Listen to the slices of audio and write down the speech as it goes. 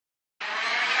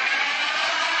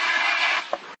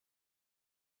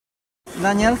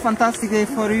Daniel, fantastic day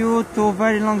for you, 2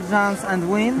 very long jumps and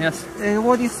win. Yes.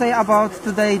 What do you say about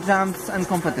today's jumps and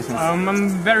competitions? I'm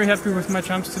very happy with my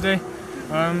jumps today.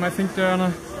 I think they're on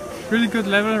a really good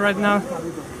level right now,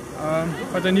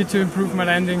 but I need to improve my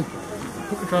landing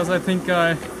because I think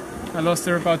I lost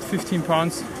there about 15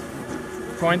 points,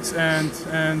 and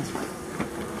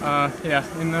yeah,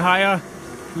 in a higher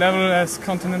level as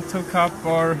Continental Cup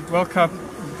or World Cup,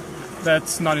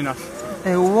 that's not enough.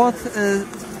 What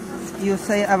you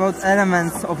say about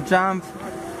elements of jump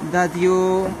that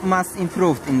you must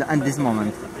improve at this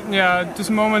moment? Yeah, at this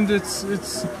moment it's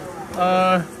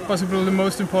possibly the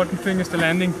most important thing is the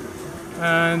landing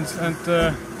and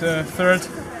the third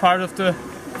part of the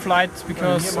flight,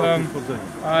 because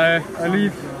I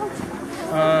leave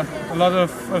a lot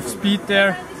of speed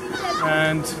there,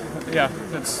 and yeah,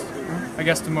 that's I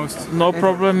guess the most. No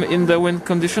problem in the wind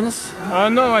conditions?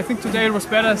 No, I think today it was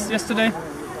better as yesterday,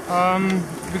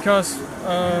 because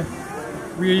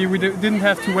we didn't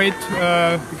have to wait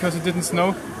because it didn't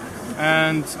snow,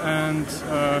 and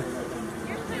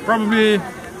probably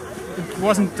it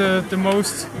wasn't the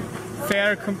most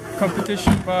fair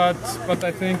competition, but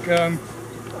I think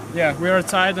yeah, we are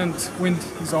outside and wind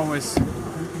is always.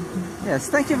 Yes,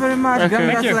 thank you very much. Okay.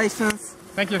 Congratulations.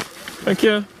 Thank you. Thank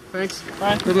you. Thanks.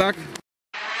 Bye. Good luck.